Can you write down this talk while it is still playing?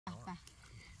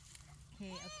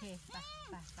โอเคไป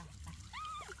ห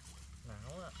นาว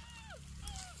อ่ะ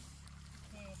โอ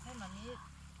เคให้มามี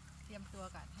เตรียมตัว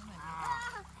ก่อนให้มา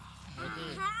มี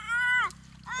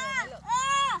เจอไหมลูก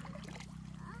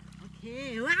โอเค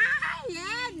ว้ายเ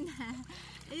ย็น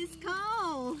It's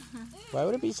cold Why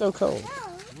would it be so cold?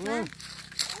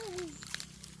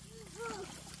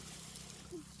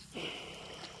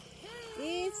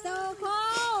 It's so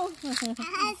cold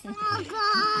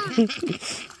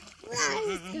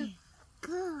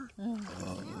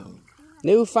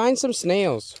New, find some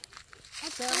snails.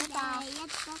 Daddy,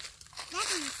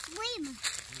 swim.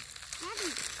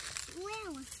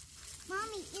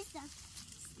 Mommy, it's a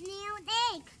snail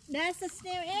egg. That's a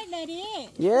snail egg, Daddy.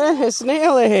 Yeah, a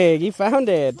snail egg. You found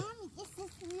it. Mommy, it's a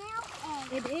snail egg.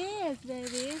 It is,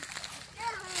 baby.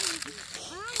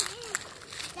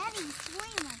 Daddy,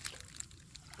 swim.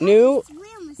 New,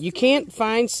 Swim. you can't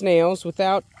find snails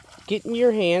without getting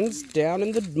your hands down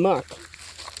in the muck.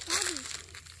 Daddy,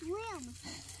 swim.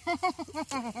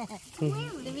 Swim.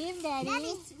 Swim, Daddy.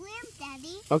 Daddy, swim,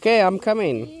 Daddy. Okay, I'm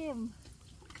coming. Swim.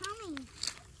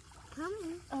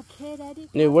 Coming. Okay, Daddy.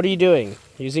 New, what are you doing?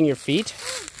 Using your feet?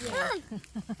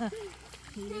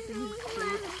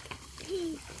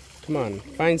 Come on,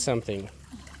 find something.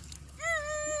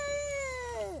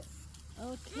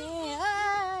 Okay.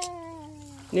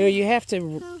 New, you have to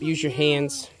use your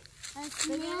hands. A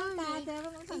snail egg.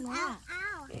 Ow,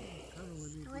 ow.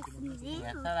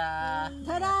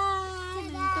 Ta-da!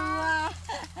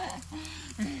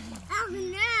 Oh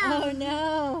no! Oh no!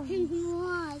 It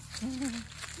was.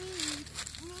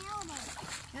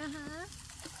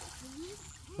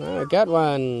 Oh, I got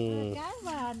one. Got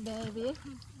one, baby.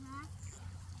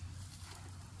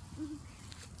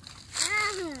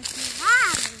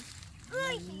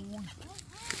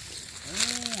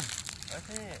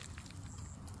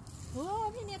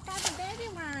 Oh, we need the baby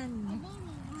one.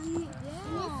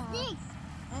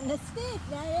 And the stick,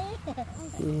 Daddy.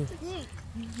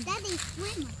 Daddy,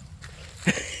 swim.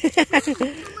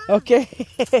 Okay.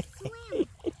 Swim.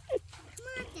 Come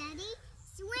on, Daddy.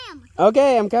 Swim.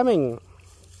 Okay, I'm coming.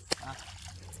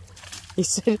 He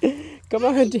said, come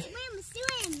on, Swim,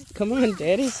 swim. come on,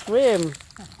 Daddy, swim.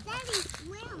 Daddy,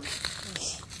 swim.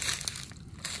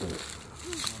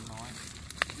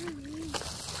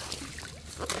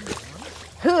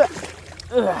 Huh.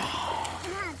 Come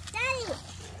on, Daddy.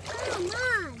 Come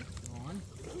on.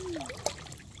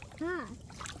 Huh?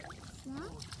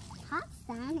 Hot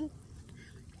sun.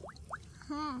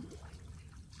 Huh?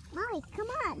 Mommy, come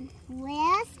on.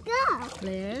 Let's go.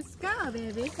 Let's go,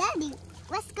 baby. Daddy,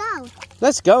 let's go.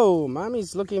 Let's go.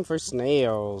 Mommy's looking for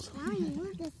snails. Mommy,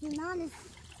 look, it's not a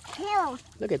hill.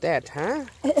 Look at that, huh?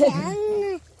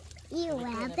 10,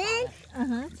 11.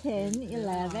 10,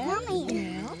 11. Mommy.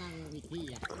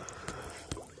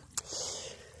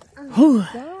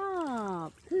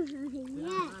 Stop.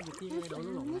 Yeah.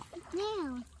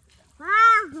 Snail.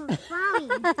 Wow, mommy.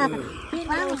 He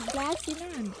knows splashing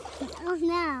on. Oh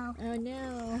no. Oh no.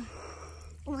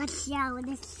 Watch out,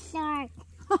 the shark.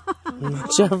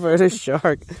 Jump for the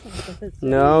shark.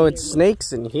 No, it's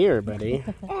snakes in here, buddy.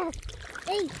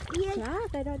 Hey, you.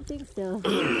 Shark? I don't think so.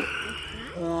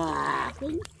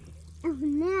 Oh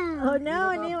no. Oh no,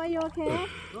 Neil, are you okay?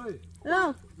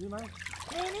 Look.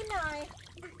 นิดหน่อย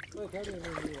นี่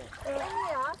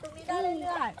เหรอตรงนี้ได้เ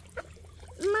รื่อย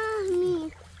Mommy.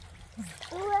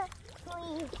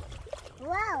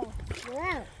 Wow.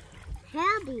 Wow.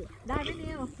 Happy. ๆได้ไหม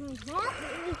นิว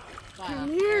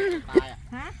Happy.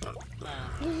 ฮะ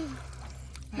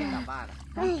ได้กลับบ้าน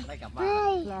ได้กลับบ้าน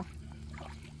Hey.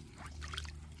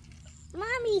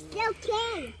 Mommy, it's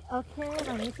okay. โอเคต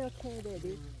อนนี้โอเคเดี๋ยว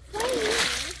ดิ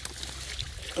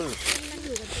มันอ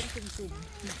ยู่กันเป็นกลุ่ม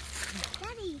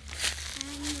Daddy.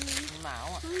 หนาว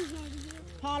อ่ะ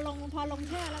ๆพอลง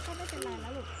แช่แล้วก็ไม่เป็นไรแล้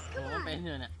วลูก โอ้เป็นอ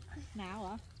ยู่เนี่ย หนาวเหร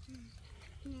อ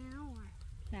Now.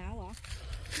 หนาวเหรอ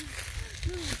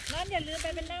งั้นอย่าลืมไป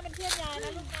เป็นหน้าเป็นเพื่อนยายนะ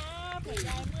ลูกนะเผื่อย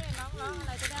ายเมื่อยน้องร้องอะไ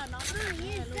รก็ได้น้องเมื่อ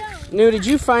ยลูก New, did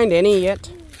you find any yet?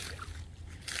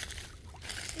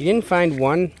 You didn't find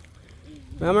one?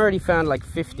 Mom already found like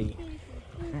 50.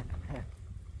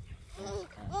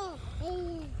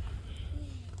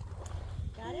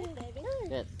 Got it, baby?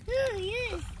 Good.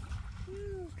 Yes.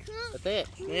 That's it.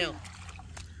 Snail.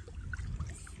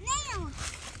 Snail.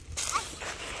 I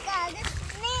got a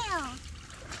snail.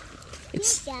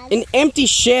 It's an empty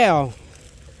shell.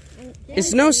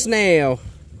 It's no snail.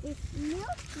 It's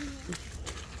milk.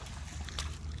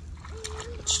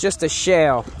 It's just a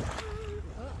shell.